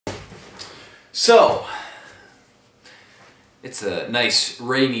So, it's a nice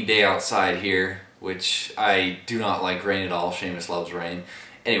rainy day outside here, which I do not like rain at all. Seamus loves rain.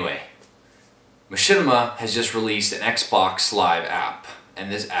 Anyway, Machinima has just released an Xbox Live app,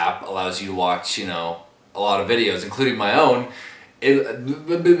 and this app allows you to watch, a lot of videos, including my own.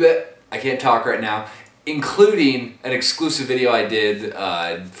 I can't talk right now. Including an exclusive video I did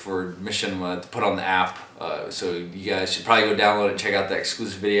for Machinima to put on the app. So you guys should probably go download it and check out that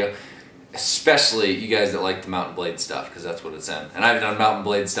exclusive video. Especially you guys that like the Mountain Blade stuff, because that's what it's in. And I haven't done Mountain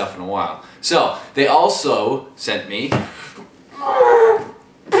Blade stuff in a while. So, they also sent me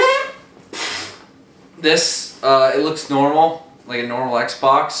this. It looks normal, like a normal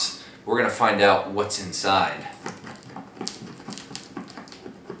Xbox. We're going to find out what's inside.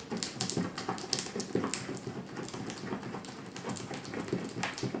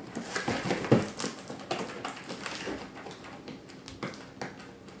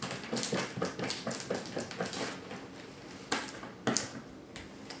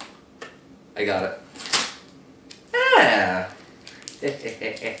 I got it. Ah! There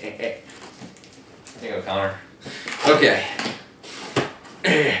you go, Connor. Okay.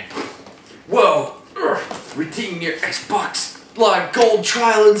 Whoa! Redeem your Xbox Live Gold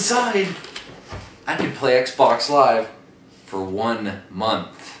trial inside. I can play Xbox Live for 1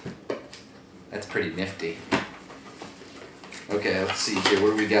 month. That's pretty nifty. Okay, let's see here. What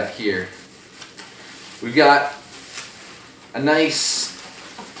do we got here? We've got a nice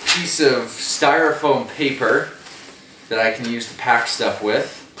piece of styrofoam paper that I can use to pack stuff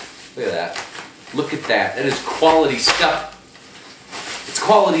with. Look at that. Look at that. That is quality stuff. It's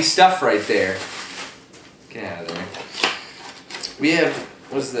quality stuff right there. Get out of there. We have,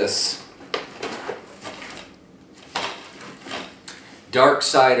 what is this?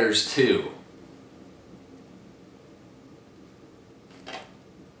 Darksiders 2.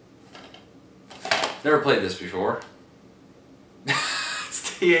 Never played this before.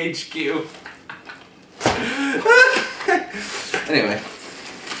 THQ. Anyway,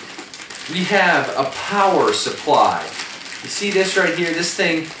 we have a power supply. You see this right here? This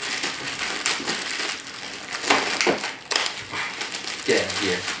thing. Get out of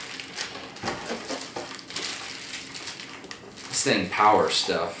here. This thing powers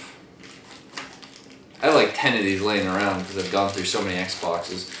stuff. I have like 10 of these laying around because I've gone through so many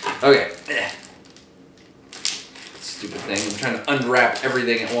Xboxes. Okay. Stupid thing. I'm trying to unwrap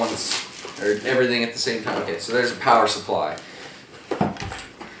everything at once. Or everything at the same time. Okay, so there's a power supply.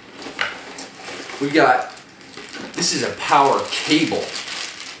 We've got, this is a power cable.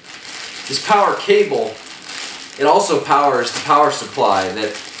 This power cable, it also powers the power supply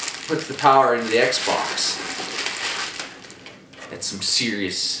that puts the power into the Xbox. That's some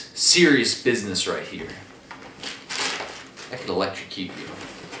serious business right here. That could electrocute you.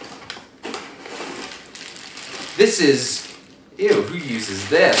 This is, ew, who uses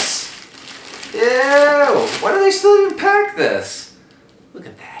this? Ew, why do they still even pack this? Look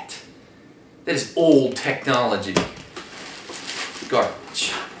at that. That is old technology.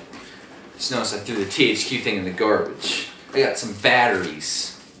 Garbage. Just notice I threw the THQ thing in the garbage. I got some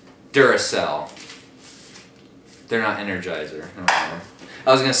batteries. Duracell. They're not Energizer. I don't know.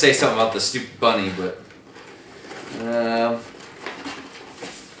 I was going to say something about the stupid bunny, but...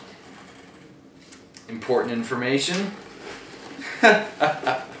 important information.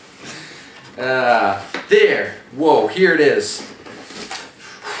 There. Whoa, here it is.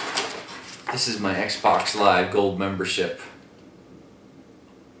 This is my Xbox Live Gold membership.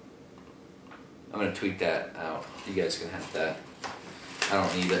 I'm going to tweet that out. You guys can have that. I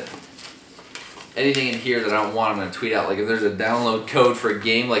don't need it. Anything in here that I don't want, I'm going to tweet out. Like if there's a download code for a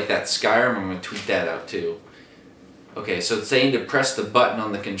game like that Skyrim, I'm going to tweet that out too. Okay, so it's saying to press the button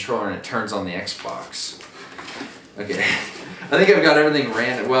on the controller and it turns on the Xbox. Okay, I think I've got everything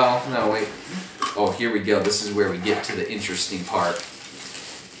random. Well, no, wait. Oh, here we go. This is where we get to the interesting part.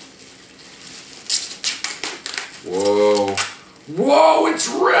 Whoa. Whoa, it's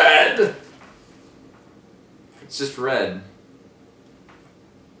red! It's just red.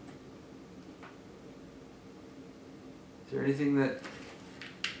 Is there anything that...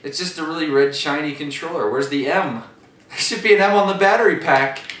 It's just a really red, shiny controller. Where's the M? There should be an M on the battery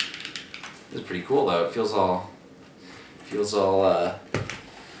pack. It's pretty cool though. It feels all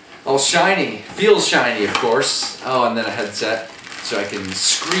shiny. Feels shiny, of course. Oh, and then a headset so I can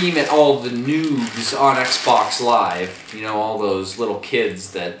scream at all the noobs on Xbox Live. You know, all those little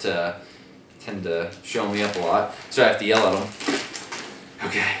kids that tend to show me up a lot. So I have to yell at them.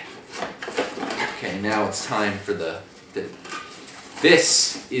 Okay. Okay, now it's time for the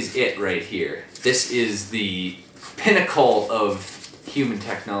this is it right here. This is the pinnacle of human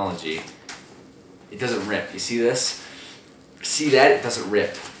technology. It doesn't rip. You see this? See that? It doesn't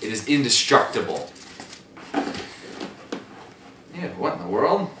rip. It is indestructible. Yeah, what in the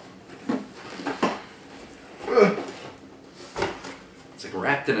world? It's like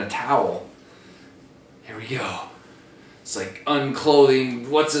wrapped in a towel. Here we go. It's like unclothing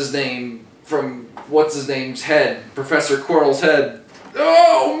what's his name from what's his name's head, Professor Quirrell's head.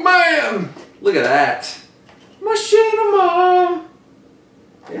 Oh man! Look at that. Machinima!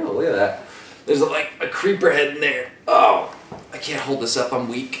 Yeah, look at that. There's like a creeper head in there. Oh, I can't hold this up, I'm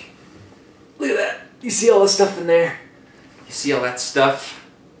weak. Look at that. You see all the stuff in there? You see all that stuff?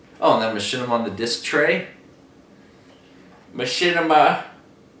 Oh, and then Machinima on the disc tray. Machinima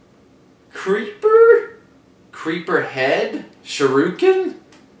creeper? Creeper head? Shuriken?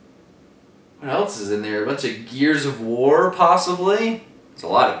 What else is in there? A bunch of Gears of War, possibly? It's a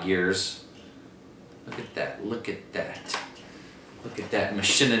lot of gears. Look at that, look at that. Look at that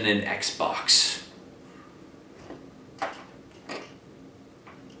Machinima Xbox.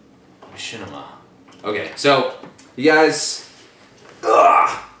 Machinima. Okay, so, you guys,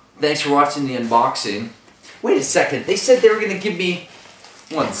 thanks for watching the unboxing. Wait a second, they said they were going to give me,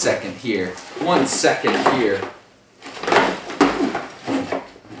 1 second here, 1 second here.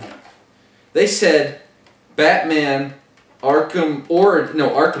 They said Batman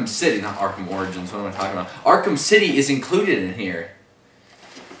Arkham City, not Arkham Origins, what am I talking about? Arkham City is included in here.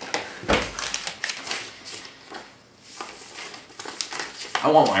 I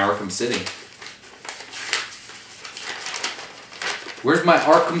want my Arkham City. Where's my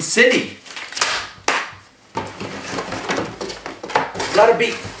Arkham City? Gotta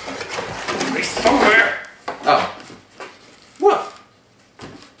be somewhere. Oh. What?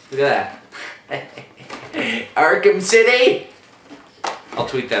 Look at that. Arkham City! I'll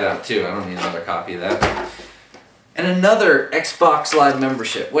tweet that out too. I don't need another copy of that. And another Xbox Live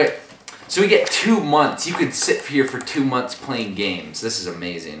membership. Wait. So we get 2 months. You can sit here for 2 months playing games. This is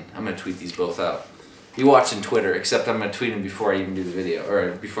amazing. I'm going to tweet these both out. You watching Twitter, except I'm going to tweet them before I even do the video,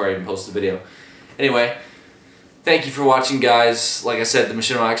 or before I even post the video. Anyway, thank you for watching, guys. Like I said, the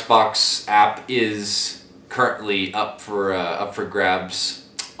Machinima Xbox app is currently up for grabs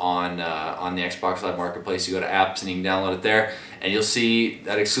on the Xbox Live Marketplace. You go to apps and you can download it there, and you'll see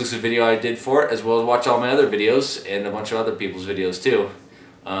that exclusive video I did for it, as well as watch all my other videos and a bunch of other people's videos too.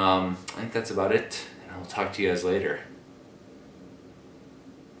 I think that's about it, and I'll talk to you guys later.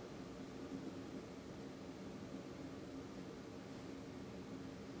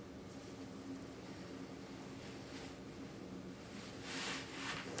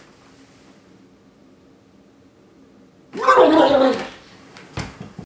 No.